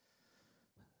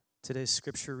Today's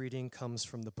scripture reading comes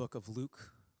from the book of Luke,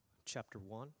 chapter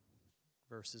 1,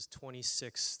 verses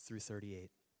 26 through 38.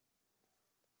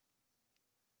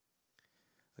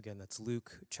 Again, that's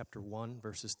Luke chapter 1,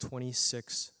 verses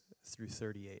 26 through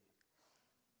 38.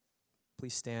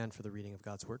 Please stand for the reading of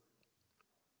God's word.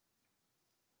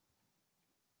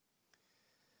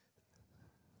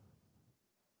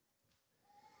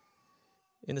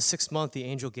 In the 6th month, the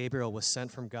angel Gabriel was sent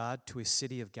from God to a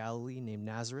city of Galilee named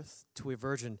Nazareth, to a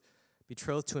virgin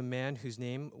betrothed to a man whose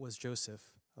name was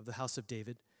Joseph, of the house of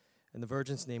David, and the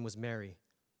virgin's name was Mary.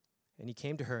 And he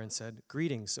came to her and said,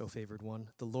 "Greetings, O favored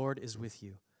one, the Lord is with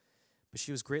you." But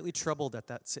she was greatly troubled at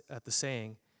the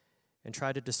saying, and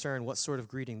tried to discern what sort of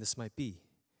greeting this might be.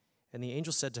 And the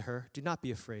angel said to her, "Do not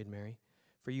be afraid, Mary,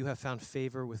 for you have found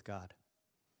favor with God.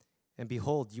 And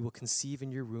behold, you will conceive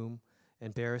in your womb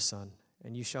and bear a son,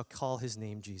 and you shall call his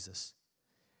name Jesus.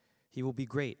 He will be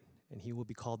great, and he will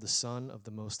be called the Son of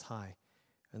the Most High.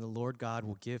 And the Lord God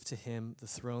will give to him the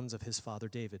thrones of his father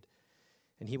David,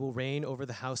 and he will reign over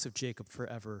the house of Jacob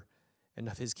forever, and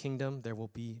of his kingdom there will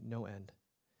be no end."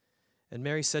 And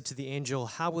Mary said to the angel,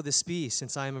 "How will this be,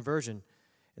 since I am a virgin?"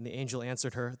 And the angel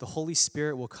answered her, "The Holy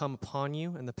Spirit will come upon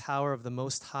you, and the power of the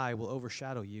Most High will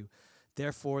overshadow you.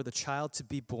 Therefore, the child to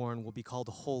be born will be called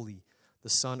Holy, the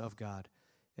Son of God.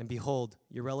 And behold,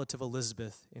 your relative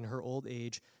Elizabeth, in her old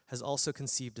age, has also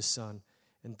conceived a son,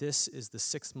 and this is the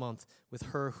 6th month with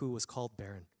her who was called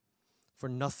barren. For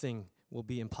nothing will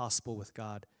be impossible with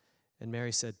God." And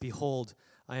Mary said, "Behold,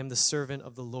 I am the servant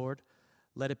of the Lord.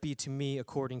 Let it be to me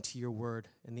according to your word."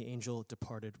 And the angel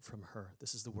departed from her.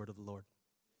 This is the word of the Lord.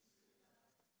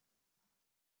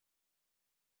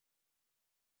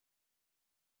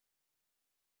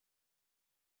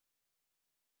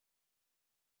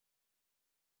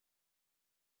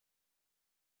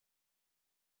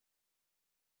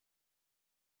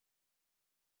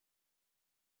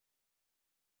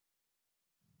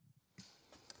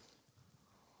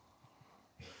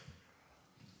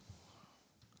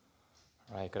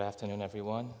 All right, good afternoon,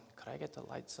 everyone. Could I get the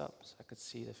lights up so I could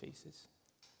see the faces?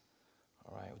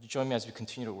 All right, would you join me as we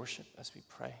continue to worship, as we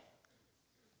pray?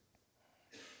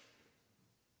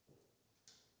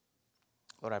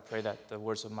 Lord, I pray that the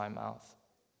words of my mouth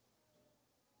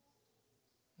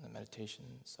and the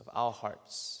meditations of our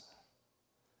hearts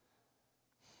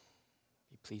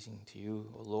be pleasing to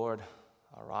you, O Lord,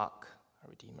 our rock, our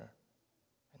Redeemer.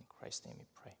 In Christ's name we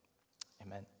pray.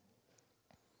 Amen.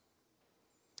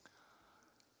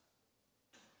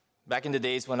 Back in the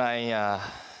days when I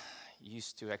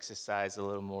used to exercise a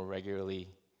little more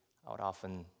regularly, I would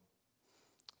often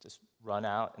just run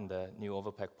out in the New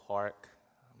Overpeck Park,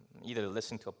 either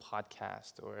listen to a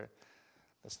podcast or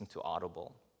listen to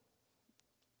Audible.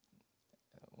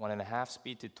 1.5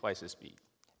 speed to twice the speed.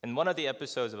 And one of the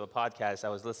episodes of a podcast I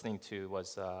was listening to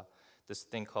was this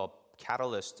thing called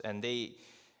Catalyst, and they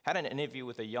had an interview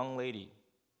with a young lady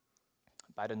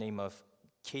by the name of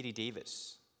Katie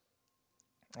Davis.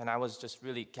 And I was just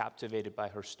really captivated by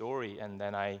her story, and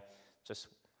then I just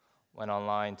went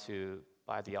online to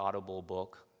buy the Audible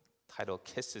book titled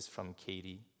Kisses from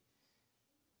Katie.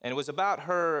 And it was about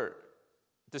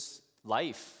this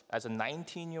life as a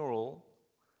 19-year-old,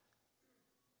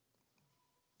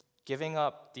 giving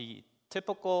up the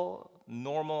typical,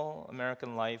 normal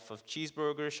American life of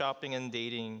cheeseburger, shopping, and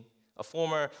dating, a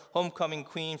former homecoming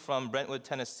queen from Brentwood,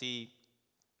 Tennessee,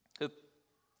 who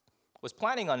was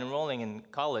planning on enrolling in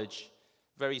college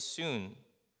very soon.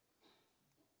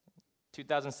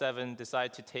 2007,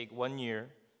 decided to take 1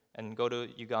 year and go to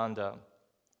Uganda.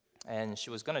 And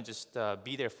she was going to just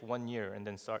be there for 1 year and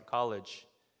then start college.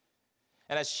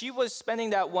 And as she was spending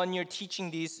that 1 year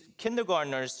teaching these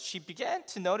kindergartners, she began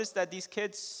to notice that these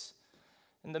kids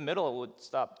in the middle would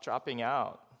stop dropping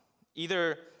out.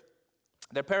 Either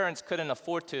their parents couldn't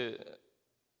afford to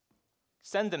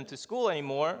send them to school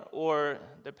anymore, or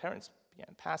their parents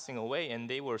began passing away and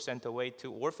they were sent away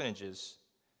to orphanages.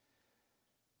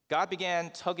 God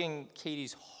began tugging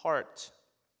Katie's heart,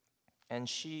 and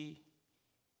she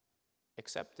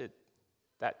accepted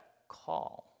that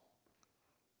call.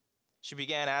 She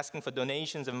began asking for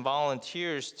donations and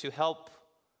volunteers to help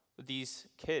with these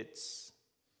kids.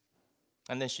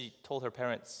 And then she told her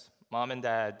parents, "Mom and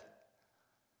Dad,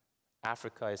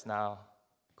 Africa is now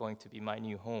going to be my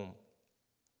new home."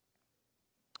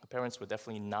 Her parents were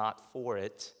definitely not for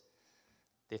it.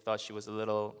 They thought she was a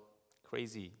little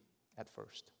crazy at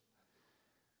first.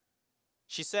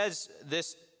 She says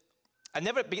this, "I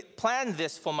never planned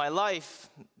this for my life.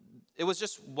 It was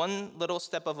just one little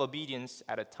step of obedience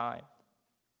at a time."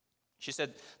 She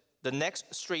said the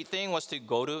next straight thing was to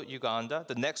go to Uganda.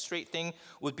 The next straight thing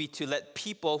would be to let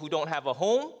people who don't have a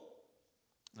home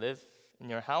live in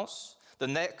your house. The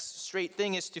next straight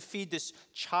thing is to feed this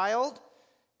child.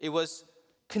 It was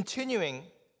continuing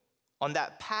on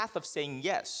that path of saying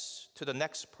yes to the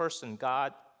next person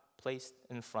God placed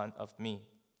in front of me.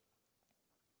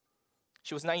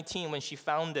 She was 19 when she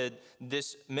founded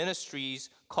this ministries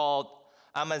called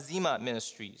Amazima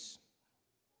Ministries.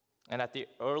 And at the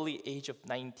early age of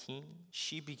 19,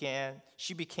 she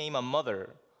became a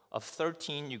mother of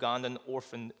 13 Ugandan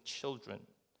orphan children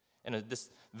in this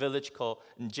village called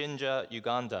Njinja,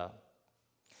 Uganda.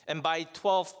 And by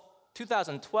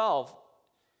 2012,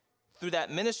 through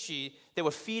that ministry, they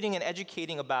were feeding and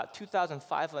educating about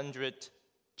 2,500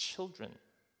 children,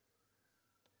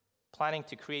 planning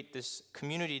to create this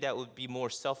community that would be more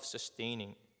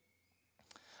self-sustaining.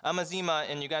 Amazima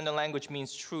in Ugandan language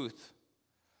means truth.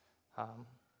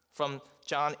 From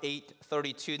John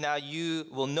 8:32, now you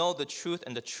will know the truth,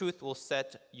 and the truth will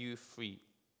set you free.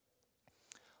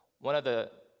 One of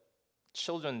the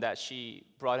children that she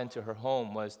brought into her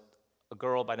home was a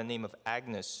girl by the name of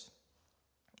Agnes.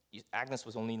 Agnes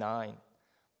was only 9.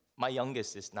 My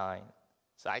youngest is 9,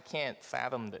 so I can't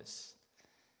fathom this.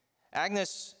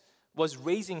 Agnes was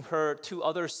raising her 2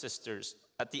 other sisters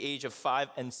at the age of 5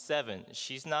 and 7.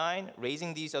 She's 9,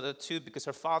 raising these other 2 because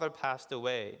her father passed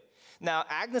away. Now,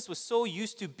 Agnes was so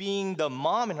used to being the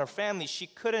mom in her family, she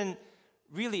couldn't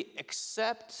really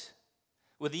accept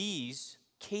with ease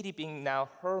Katie being now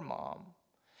her mom.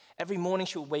 Every morning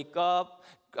she would wake up,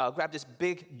 grab this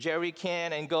big jerry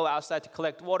can and go outside to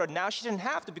collect water. Now she didn't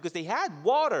have to because they had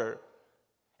water.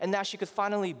 And now she could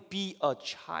finally be a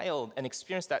child and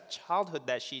experience that childhood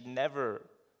that she never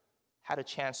had a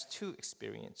chance to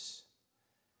experience.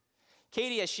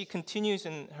 Katie, as she continues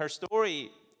in her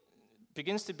story,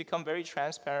 begins to become very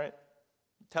transparent,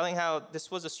 telling how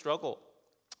this was a struggle.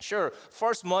 Sure,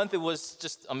 first month it was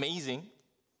just amazing.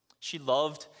 She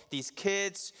loved these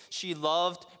kids. She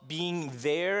loved being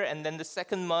there. And then the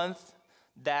second month,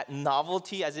 that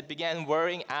novelty, as it began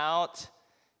wearing out,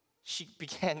 she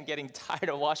began getting tired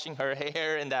of washing her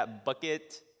hair in that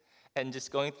bucket and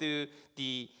just going through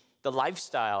the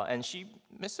lifestyle. And she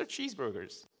missed her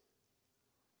cheeseburgers.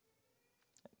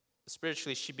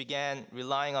 Spiritually, she began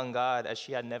relying on God as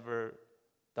she had never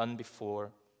done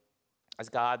before. As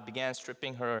God began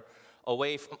stripping her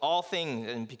away from all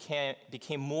things and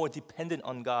became more dependent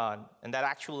on God. And that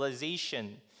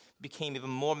actualization became even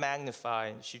more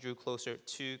magnified. She drew closer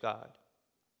to God.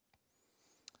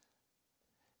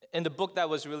 In the book that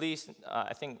was released,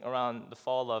 I think around the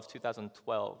fall of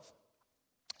 2012,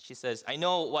 she says, I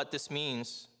know what this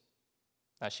means.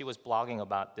 She was blogging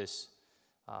about this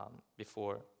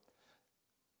before.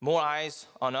 More eyes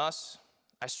on us.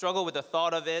 I struggle with the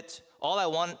thought of it. All I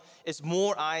want is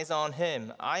more eyes on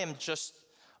him. I am just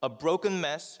a broken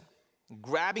mess,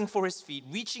 grabbing for his feet,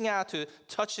 reaching out to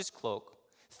touch his cloak,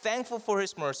 thankful for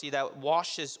his mercy that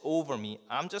washes over me.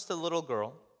 I'm just a little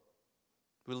girl,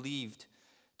 relieved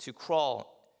to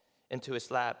crawl into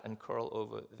his lap and curl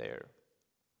over there.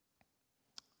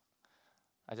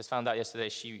 I just found out yesterday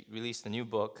she released a new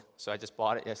book, so I just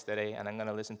bought it yesterday, and I'm going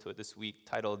to listen to it this week,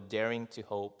 titled Daring to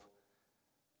Hope.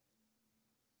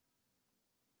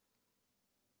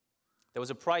 There was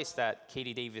a price that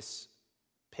Katie Davis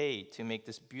paid to make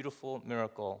this beautiful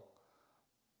miracle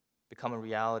become a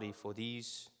reality for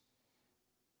these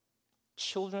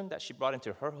children that she brought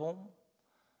into her home,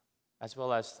 as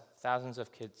well as thousands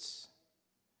of kids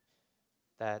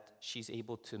that she's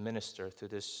able to minister through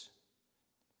this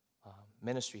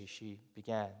ministry she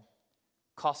began.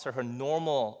 Cost her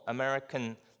normal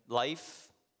American life,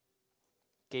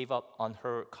 gave up on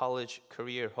her college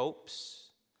career hopes,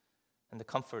 and the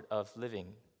comfort of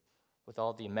living with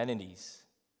all the amenities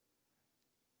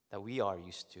that we are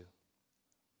used to.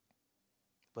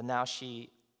 But now she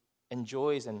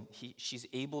enjoys and she's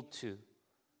able to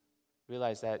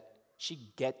realize that she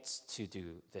gets to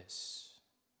do this.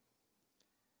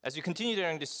 As we continue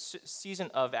during this season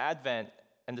of Advent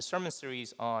and the sermon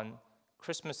series on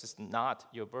Christmas is not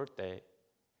your birthday,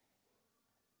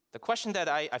 the question that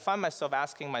I find myself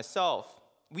asking myself,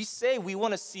 we say we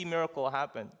want to see miracle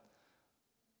happen.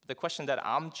 The question that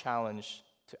I'm challenged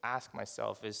to ask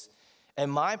myself is,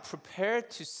 am I prepared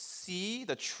to see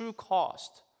the true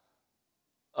cost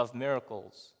of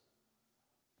miracles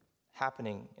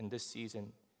happening in this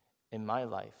season in my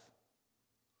life?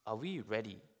 Are we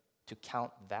ready to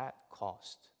count that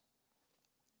cost?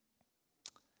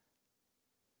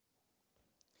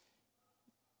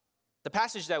 The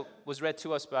passage that was read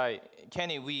to us by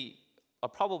Kenny, we are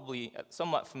probably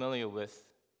somewhat familiar with.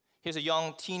 Here's a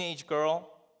young teenage girl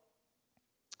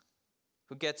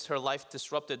who gets her life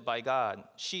disrupted by God.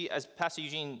 She, as Pastor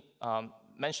Eugene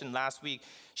mentioned last week,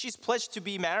 she's pledged to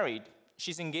be married.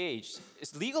 She's engaged.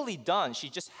 It's legally done. She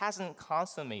just hasn't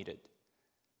consummated.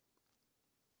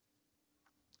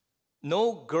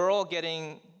 No girl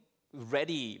getting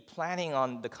ready, planning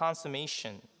on the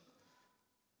consummation,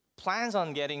 plans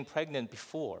on getting pregnant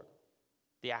before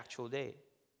the actual day.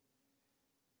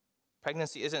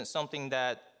 Pregnancy isn't something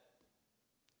that,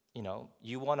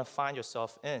 you want to find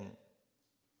yourself in.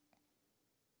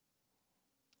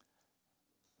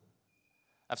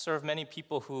 I've served many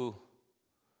people who,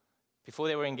 before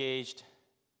they were engaged,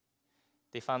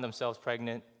 they found themselves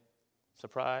pregnant,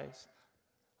 surprise,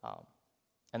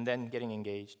 and then getting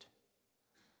engaged.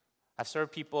 I've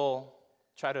served people,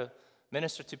 try to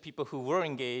minister to people who were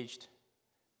engaged,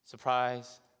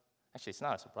 surprise. Actually, it's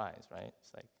not a surprise, right?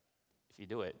 It's like, if you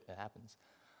do it, it happens.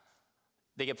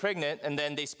 They get pregnant, and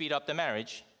then they speed up the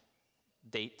marriage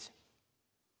date.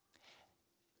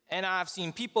 And I've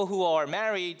seen people who are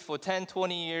married for 10,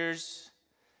 20 years.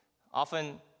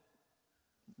 Often,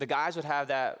 the guys would have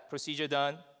that procedure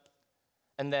done.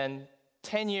 And then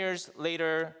 10 years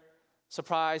later,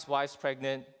 surprise, wife's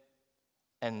pregnant.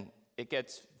 And it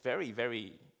gets very,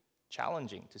 very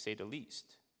challenging, to say the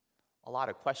least. A lot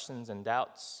of questions and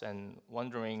doubts and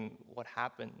wondering what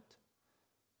happened.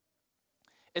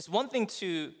 It's one thing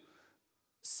to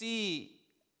see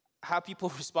how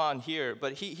people respond here,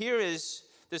 but here is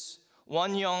this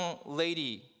one young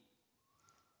lady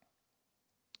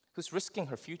who's risking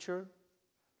her future,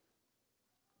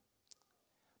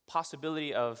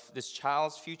 possibility of this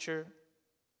child's future.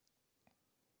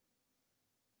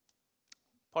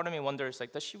 Part of me wonders,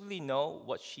 does she really know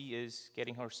what she is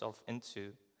getting herself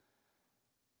into?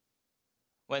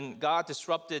 When God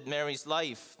disrupted Mary's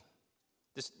life,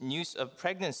 this news of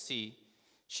pregnancy,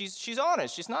 she's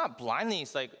honest. She's not blindly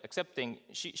accepting.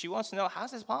 She wants to know,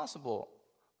 how's this possible?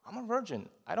 I'm a virgin.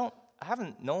 I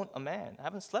haven't known a man. I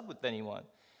haven't slept with anyone.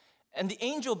 And the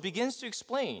angel begins to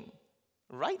explain,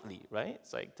 rightly, right?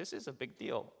 It's like, this is a big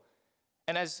deal.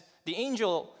 And as the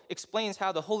angel explains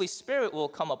how the Holy Spirit will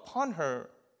come upon her,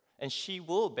 and she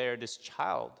will bear this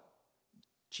child,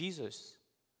 Jesus,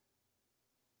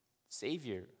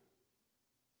 Savior.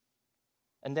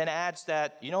 And then adds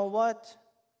that, you know what?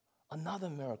 Another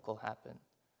miracle happened.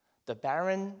 The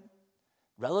barren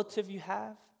relative you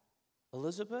have,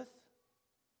 Elizabeth,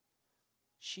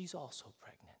 she's also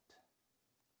pregnant.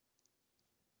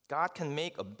 God can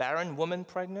make a barren woman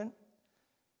pregnant,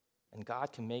 and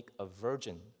God can make a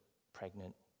virgin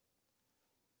pregnant.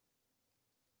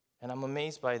 And I'm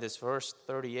amazed by this verse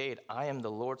 38. I am the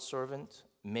Lord's servant.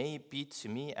 May it be to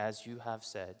me as you have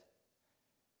said.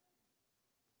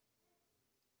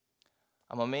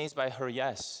 I'm amazed by her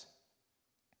yes.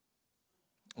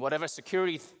 Whatever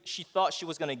security she thought she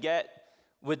was going to get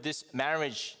with this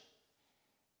marriage,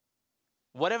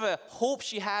 whatever hope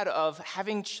she had of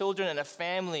having children and a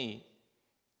family,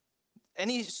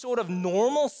 any sort of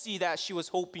normalcy that she was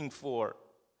hoping for,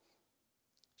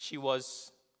 she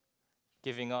was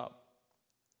giving up.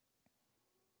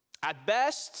 At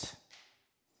best,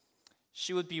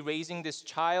 she would be raising this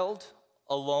child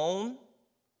alone,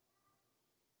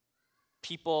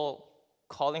 people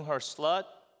calling her slut,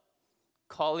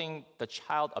 calling the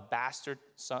child a bastard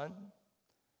son,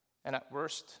 and at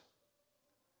worst,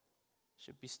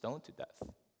 she'd be stoned to death.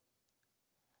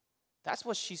 That's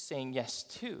what she's saying yes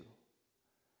to.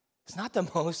 It's not the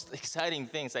most exciting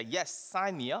thing. It's like, yes,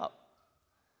 sign me up.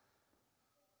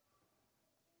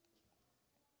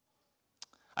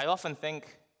 I often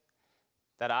think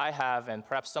that I have, and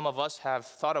perhaps some of us have,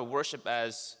 thought of worship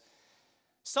as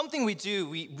something we do.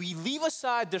 We leave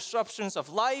aside disruptions of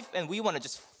life and we want to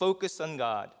just focus on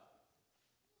God.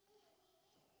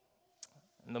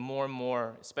 And the more and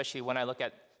more, especially when I look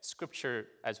at scripture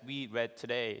as we read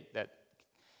today, that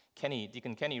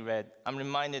Deacon Kenny read, I'm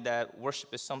reminded that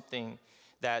worship is something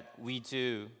that we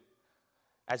do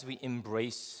as we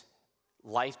embrace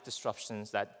life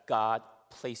disruptions that God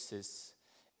places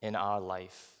in our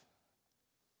life.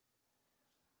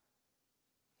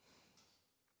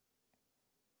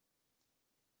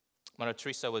 Mother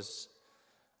Teresa was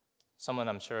someone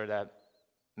I'm sure that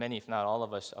many, if not all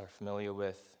of us, are familiar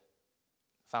with.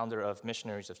 Founder of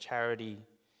Missionaries of Charity,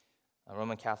 a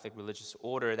Roman Catholic religious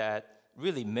order that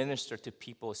really ministered to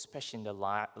people, especially in the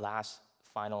last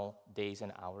final days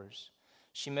and hours.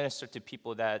 She ministered to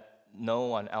people that no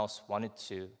one else wanted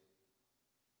to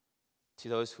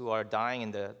those who are dying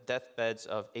in the deathbeds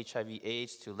of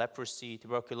HIV/AIDS, to leprosy,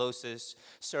 tuberculosis,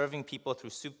 serving people through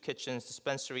soup kitchens,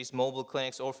 dispensaries, mobile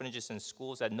clinics, orphanages, and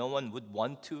schools that no one would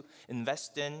want to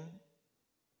invest in.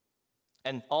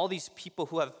 And all these people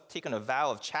who have taken a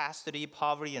vow of chastity,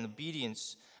 poverty, and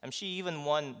obedience, and she even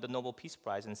won the Nobel Peace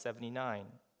Prize in 1979,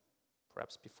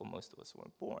 perhaps before most of us were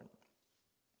born.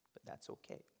 But that's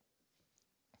okay.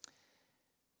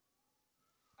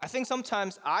 I think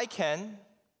sometimes I can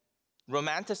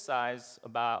romanticize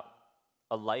about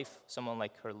a life someone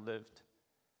like her lived.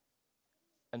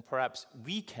 And perhaps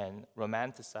we can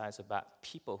romanticize about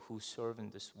people who serve in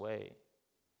this way.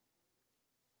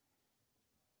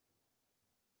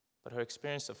 But her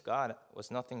experience of God was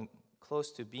nothing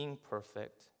close to being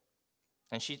perfect.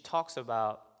 And she talks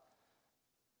about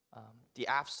the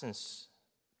absence,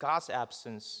 God's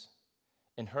absence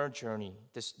in her journey,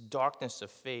 this darkness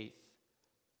of faith.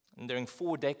 And during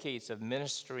 4 decades of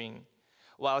ministering,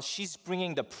 while she's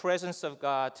bringing the presence of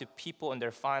God to people in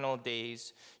their final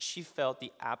days, she felt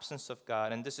the absence of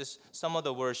God. And this is some of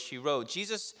the words she wrote.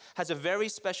 Jesus has a very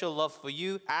special love for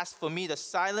you. As for me, the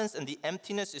silence and the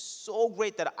emptiness is so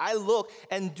great that I look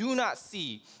and do not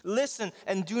see, listen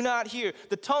and do not hear.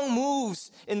 The tongue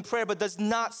moves in prayer but does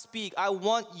not speak. I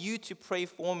want you to pray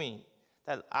for me,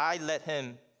 that I let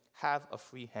him have a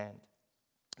free hand.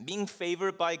 Being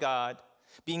favored by God,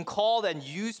 being called and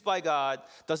used by God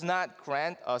does not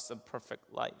grant us a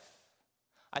perfect life.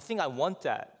 I think I want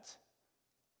that.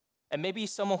 And maybe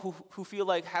someone who feel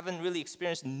like haven't really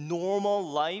experienced normal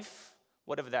life,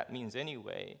 whatever that means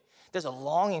anyway, there's a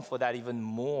longing for that even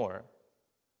more.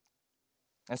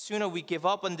 And sooner we give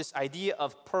up on this idea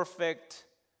of perfect,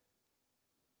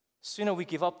 sooner we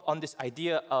give up on this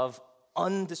idea of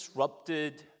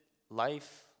undisrupted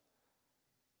life,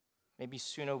 maybe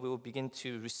sooner we will begin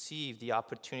to receive the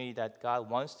opportunity that God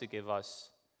wants to give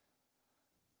us,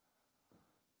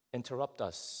 interrupt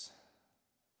us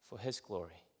for his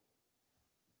glory.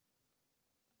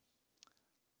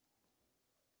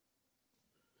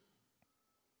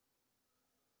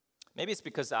 Maybe it's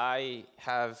because I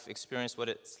have experienced what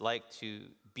it's like to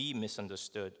be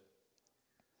misunderstood,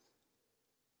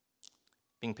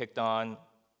 being picked on,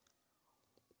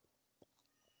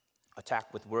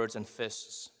 attacked with words and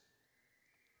fists.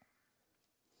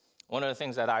 One of the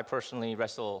things that I personally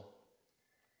wrestle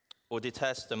or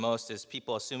detest the most is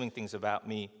people assuming things about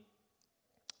me,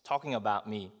 talking about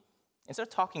me, instead of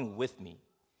talking with me.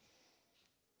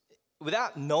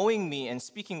 Without knowing me and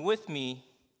speaking with me,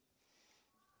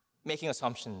 making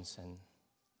assumptions. And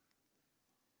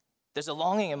there's a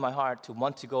longing in my heart to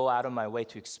want to go out of my way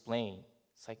to explain.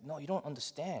 It's like, no, you don't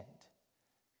understand.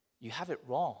 You have it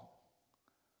wrong.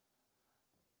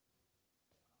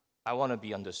 I want to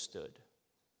be understood.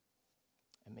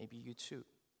 And maybe you too.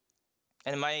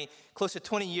 And in my close to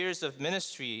 20 years of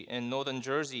ministry in northern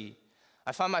Jersey,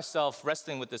 I found myself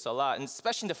wrestling with this a lot. And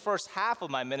especially in the first half of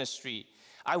my ministry,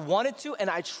 I wanted to and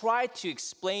I tried to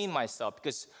explain myself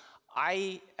because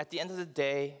I, at the end of the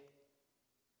day,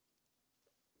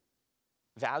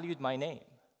 valued my name.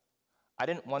 I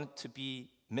didn't want to be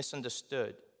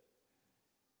misunderstood.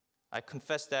 I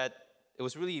confess that it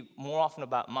was really more often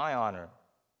about my honor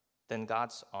than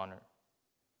God's honor.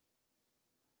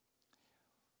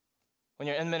 When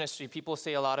you're in ministry, people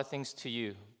say a lot of things to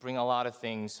you, bring a lot of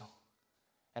things,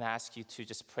 and ask you to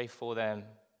just pray for them.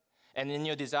 And in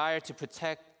your desire to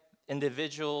protect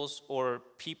individuals or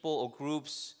people or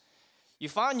groups, you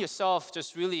find yourself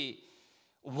just really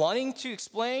wanting to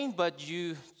explain, but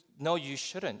you know you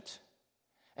shouldn't.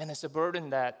 And it's a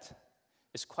burden that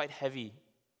is quite heavy.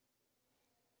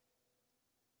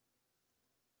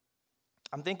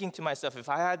 I'm thinking to myself, if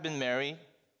I had been married,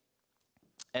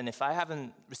 and if I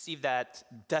haven't received that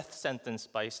death sentence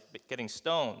by getting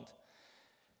stoned,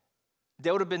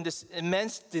 there would have been this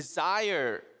immense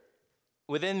desire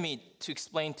within me to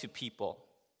explain to people.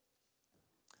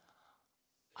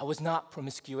 I was not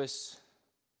promiscuous.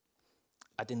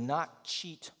 I did not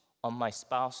cheat on my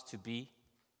spouse to be.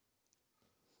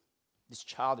 This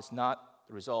child is not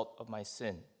the result of my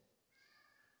sin.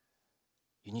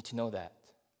 You need to know that.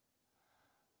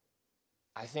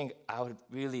 I think I would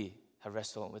really have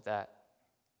wrestled with that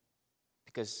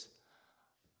because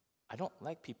I don't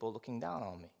like people looking down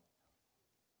on me.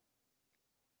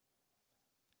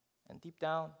 And deep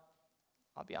down,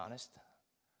 I'll be honest,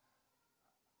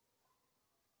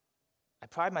 I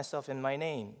pride myself in my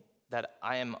name, that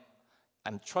I'm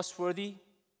trustworthy,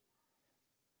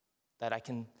 that I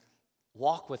can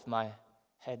walk with my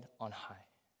head on high.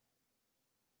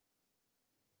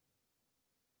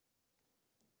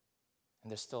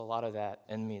 And there's still a lot of that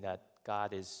in me that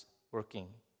God is working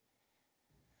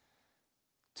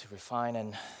to refine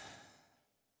and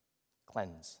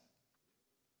cleanse.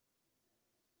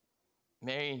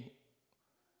 Mary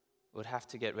would have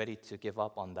to get ready to give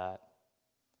up on that,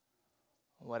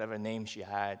 whatever name she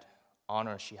had,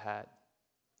 honor she had.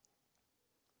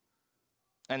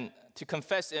 And to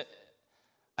confess,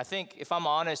 I think if I'm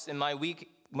honest, in my weak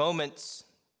moments,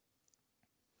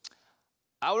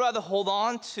 I would rather hold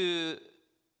on to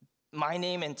my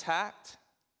name intact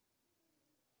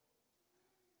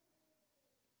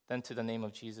than to the name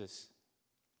of Jesus.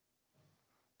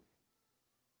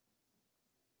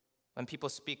 When people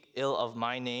speak ill of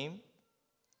my name,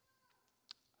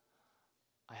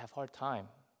 I have a hard time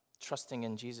trusting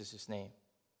in Jesus' name.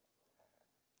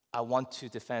 I want to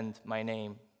defend my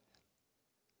name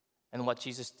and what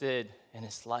Jesus did in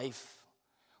his life,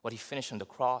 what he finished on the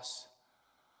cross.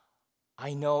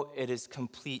 I know it is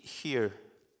complete here,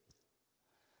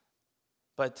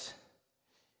 but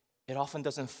it often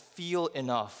doesn't feel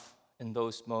enough in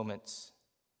those moments.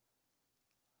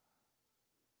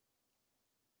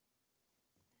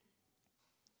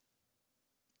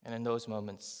 And in those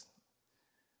moments,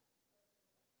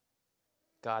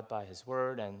 God, by his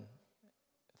word and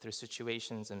through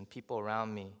situations and people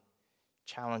around me,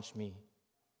 challenged me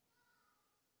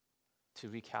to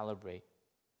recalibrate,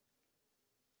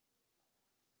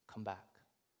 come back.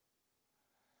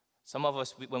 Some of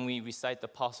us, when we recite the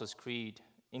Apostles' Creed,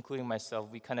 including myself,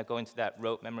 we kind of go into that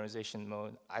rote memorization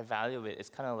mode. I value it. It's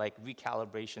kind of like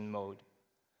recalibration mode.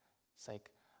 It's like,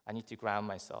 I need to ground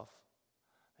myself.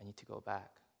 I need to go back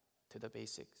to the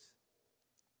basics.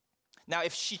 Now,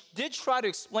 if she did try to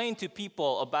explain to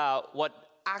people about what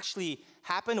actually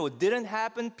happened or didn't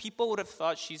happen, people would have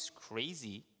thought she's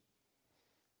crazy.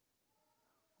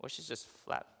 Or she's just a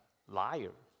flat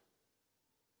liar.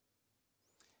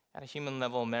 At a human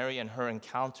level, Mary and her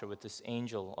encounter with this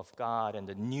angel of God and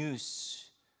the news,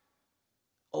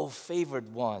 oh,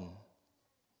 favored one,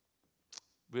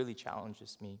 really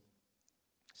challenges me.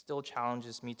 Still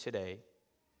challenges me today.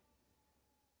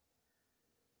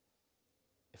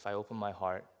 If I open my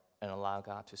heart and allow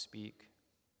God to speak.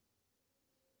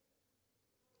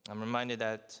 I'm reminded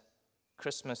that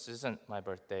Christmas isn't my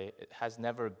birthday. It has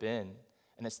never been.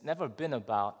 And it's never been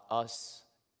about us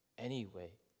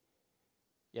anyway.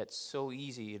 Yet so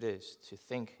easy it is to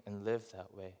think and live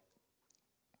that way.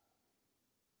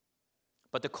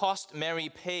 But the cost Mary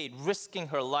paid, risking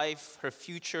her life, her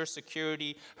future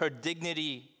security, her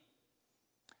dignity,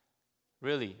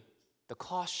 really, the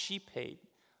cost she paid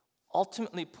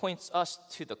ultimately points us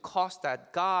to the cost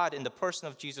that God, in the person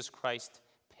of Jesus Christ,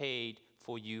 paid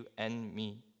for you and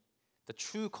me. The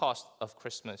true cost of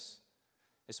Christmas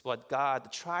is what God, the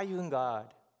triune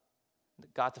God,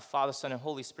 God the Father, Son, and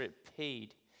Holy Spirit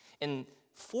paid in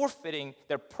forfeiting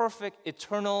their perfect,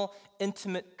 eternal,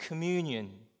 intimate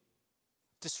communion,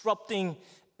 disrupting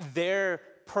their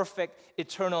perfect,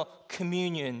 eternal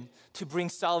communion to bring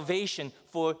salvation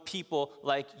for people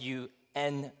like you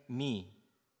and me.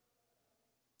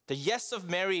 The yes of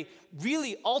Mary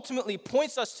really ultimately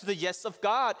points us to the yes of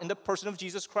God in the person of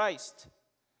Jesus Christ.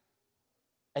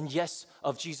 And yes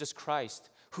of Jesus Christ,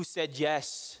 who said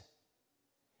yes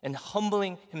and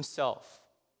humbling himself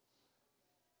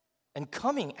and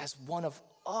coming as one of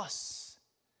us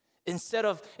instead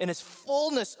of in his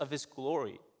fullness of his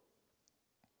glory.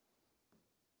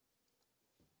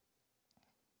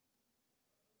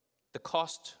 The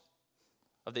cost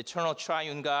of the eternal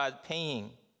triune God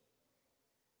paying,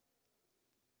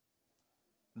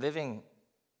 living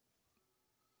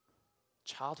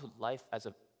childhood life as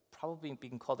probably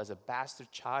being called as a bastard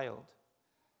child,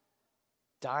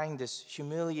 dying this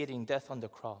humiliating death on the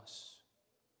cross.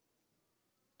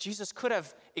 Jesus could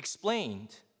have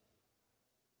explained,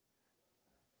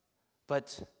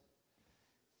 but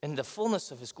in the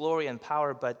fullness of his glory and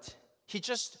power, but he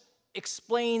just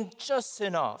explained just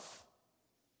enough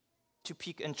to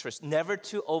pique interest, never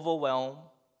to overwhelm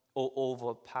or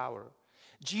overpower.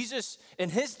 Jesus, in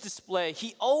his display,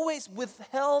 he always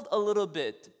withheld a little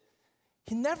bit.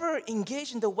 He never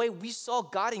engaged in the way we saw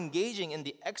God engaging in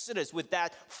the Exodus with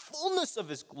that fullness of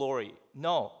his glory.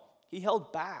 No, he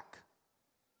held back.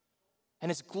 And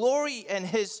his glory and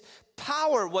his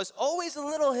power was always a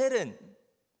little hidden,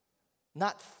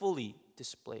 not fully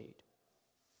displayed,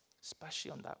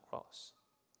 especially on that cross.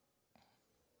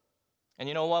 And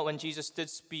you know what? When Jesus did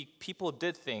speak, people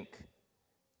did think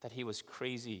that he was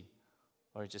crazy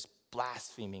or just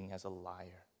blaspheming as a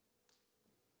liar.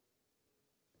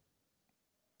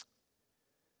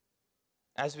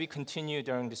 As we continue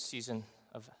during this season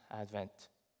of Advent,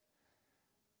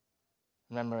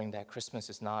 remembering that Christmas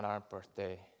is not our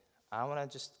birthday, I want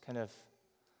to just kind of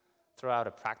throw out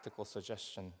a practical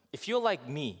suggestion. If you're like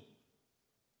me,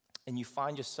 and you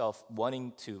find yourself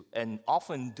wanting to, and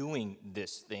often doing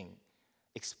this thing,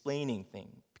 explaining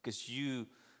things, because you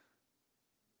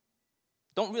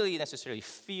don't really necessarily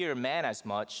fear man as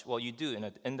much. Well, you do in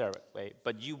an indirect way,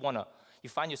 but you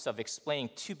find yourself explaining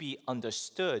to be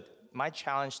understood. My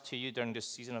challenge to you during this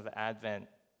season of Advent,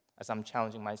 as I'm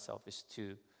challenging myself, is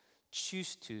to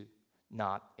choose to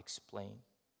not explain.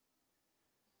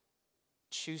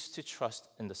 Choose to trust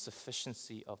in the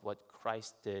sufficiency of what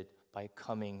Christ did by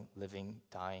coming, living,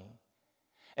 dying.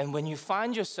 And when you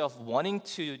find yourself wanting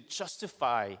to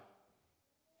justify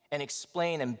and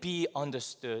explain and be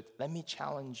understood, let me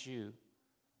challenge you.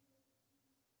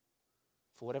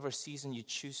 For whatever season you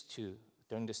choose to,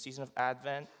 during the season of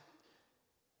Advent,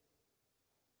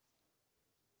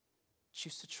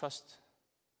 choose to trust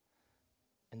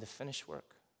in the finished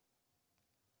work.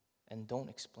 And don't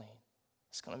explain.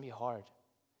 It's going to be hard.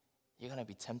 You're going to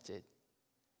be tempted.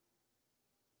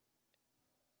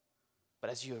 But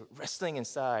as you're wrestling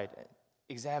inside,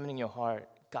 examining your heart,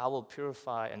 God will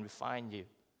purify and refine you.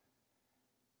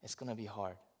 It's going to be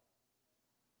hard.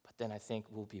 But then I think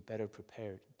we'll be better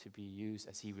prepared to be used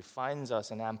as He refines us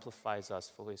and amplifies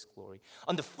us for His glory.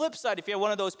 On the flip side, if you're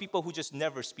one of those people who just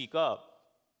never speak up,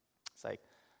 it's like,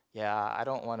 yeah, I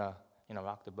don't want to,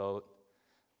 rock the boat.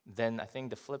 Then I think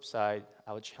the flip side,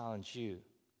 I would challenge you.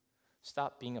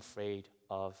 Stop being afraid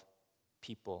of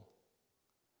people.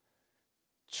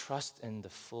 Trust in the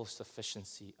full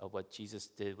sufficiency of what Jesus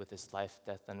did with His life,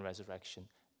 death, and resurrection,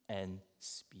 and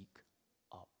speak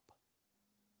up.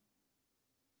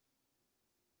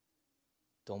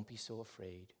 Don't be so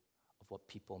afraid of what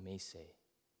people may say,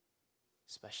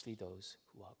 especially those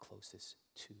who are closest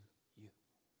to you.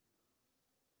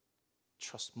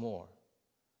 Trust more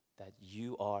that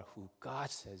you are who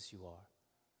God says you are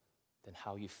than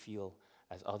how you feel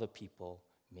as other people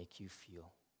make you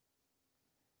feel.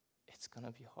 It's going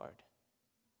to be hard.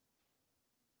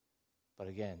 But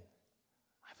again,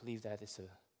 I believe that it's a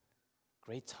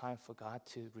great time for God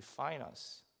to refine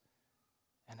us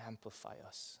and amplify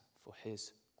us for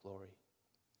His glory.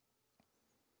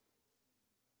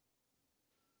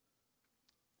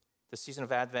 The season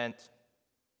of Advent,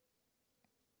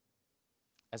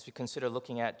 as we consider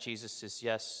looking at Jesus'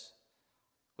 yes,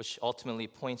 which ultimately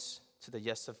points to the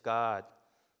yes of God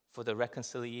for the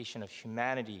reconciliation of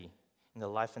humanity in the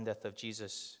life and death of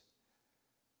Jesus.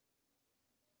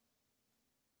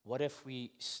 What if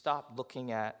we stop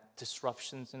looking at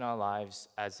disruptions in our lives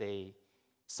as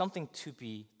something to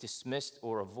be dismissed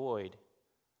or avoid,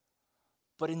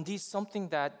 but indeed something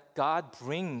that God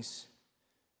brings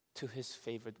to His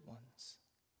favored ones?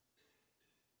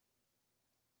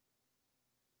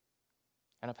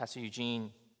 I know Pastor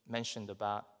Eugene mentioned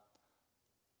about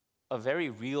a very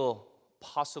real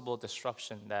possible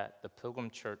disruption that the Pilgrim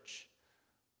Church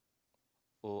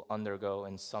will undergo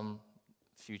in some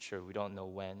future, we don't know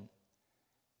when,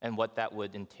 and what that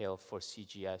would entail for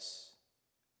CGS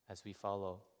as we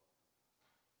follow.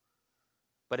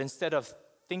 But instead of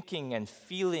thinking and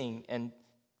feeling and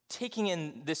taking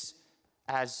in this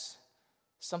as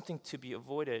something to be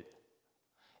avoided,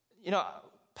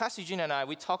 Pastor Eugene and I,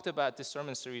 we talked about this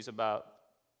sermon series about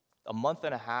a month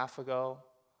and a half ago,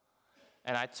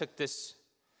 and I took this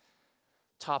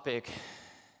topic.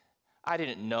 I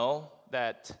didn't know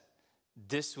that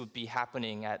this would be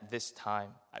happening at this time.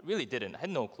 I really didn't. I had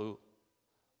no clue.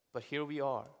 But here we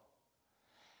are.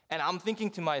 And I'm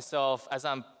thinking to myself as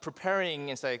I'm preparing,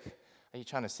 it's like, are you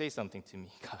trying to say something to me,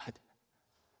 God?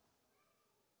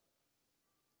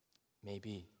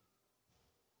 Maybe.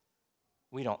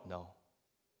 We don't know.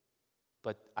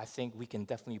 But I think we can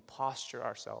definitely posture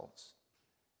ourselves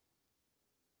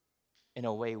in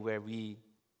a way where we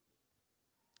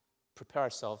prepare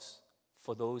ourselves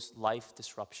for those life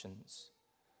disruptions,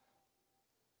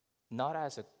 not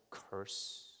as a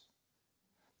curse,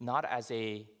 not as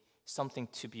something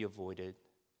to be avoided,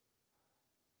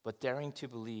 but daring to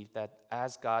believe that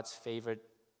as God's favored,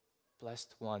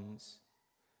 blessed ones,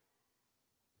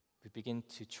 we begin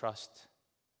to trust.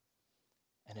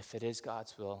 And if it is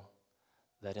God's will,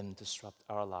 let Him disrupt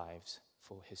our lives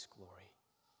for His glory.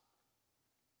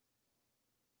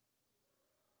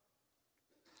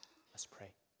 Let's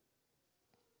pray.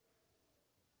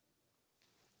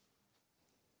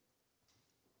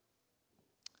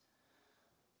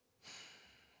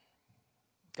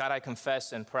 God, I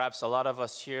confess, and perhaps a lot of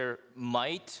us here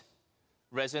might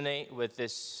resonate with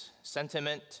this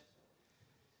sentiment.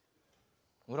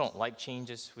 We don't like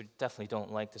changes. We definitely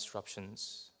don't like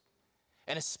disruptions.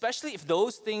 And especially if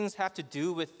those things have to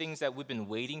do with things that we've been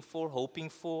waiting for, hoping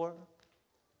for.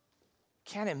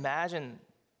 Can't imagine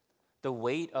the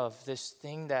weight of this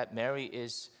thing that Mary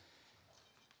is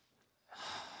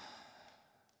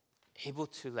able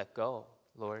to let go,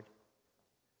 Lord.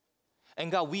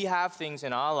 And God, we have things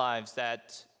in our lives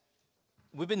that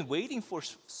we've been waiting for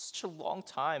such a long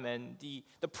time, and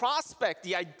the prospect,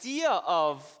 the idea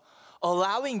of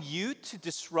allowing you to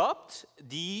disrupt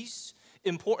these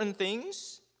important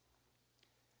things,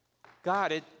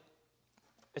 God,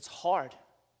 it's hard.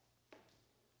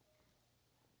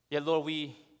 Yet, Lord,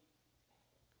 we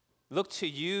look to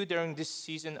you during this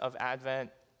season of Advent.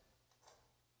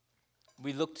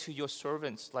 We look to your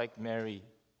servants like Mary,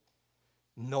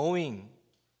 knowing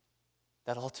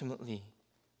that ultimately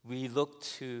we look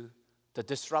to the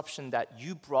disruption that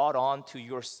you brought on to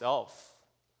yourself.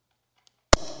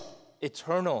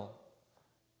 Eternal,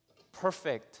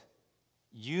 perfect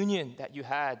union that you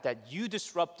had, that you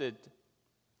disrupted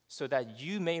so that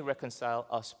you may reconcile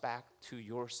us back to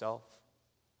yourself.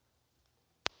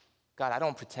 God, I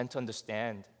don't pretend to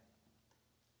understand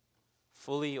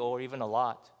fully or even a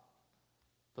lot.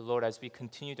 But Lord, as we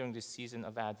continue during this season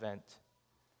of Advent,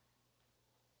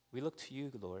 we look to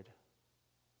you, Lord,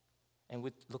 and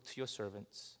we look to your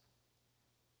servants.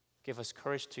 Give us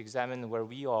courage to examine where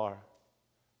we are,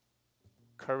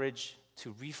 courage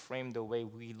to reframe the way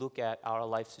we look at our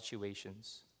life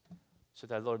situations, so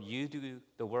that, Lord, you do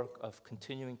the work of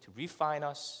continuing to refine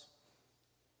us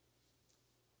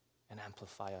and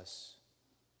amplify us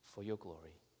for your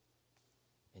glory.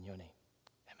 In your name.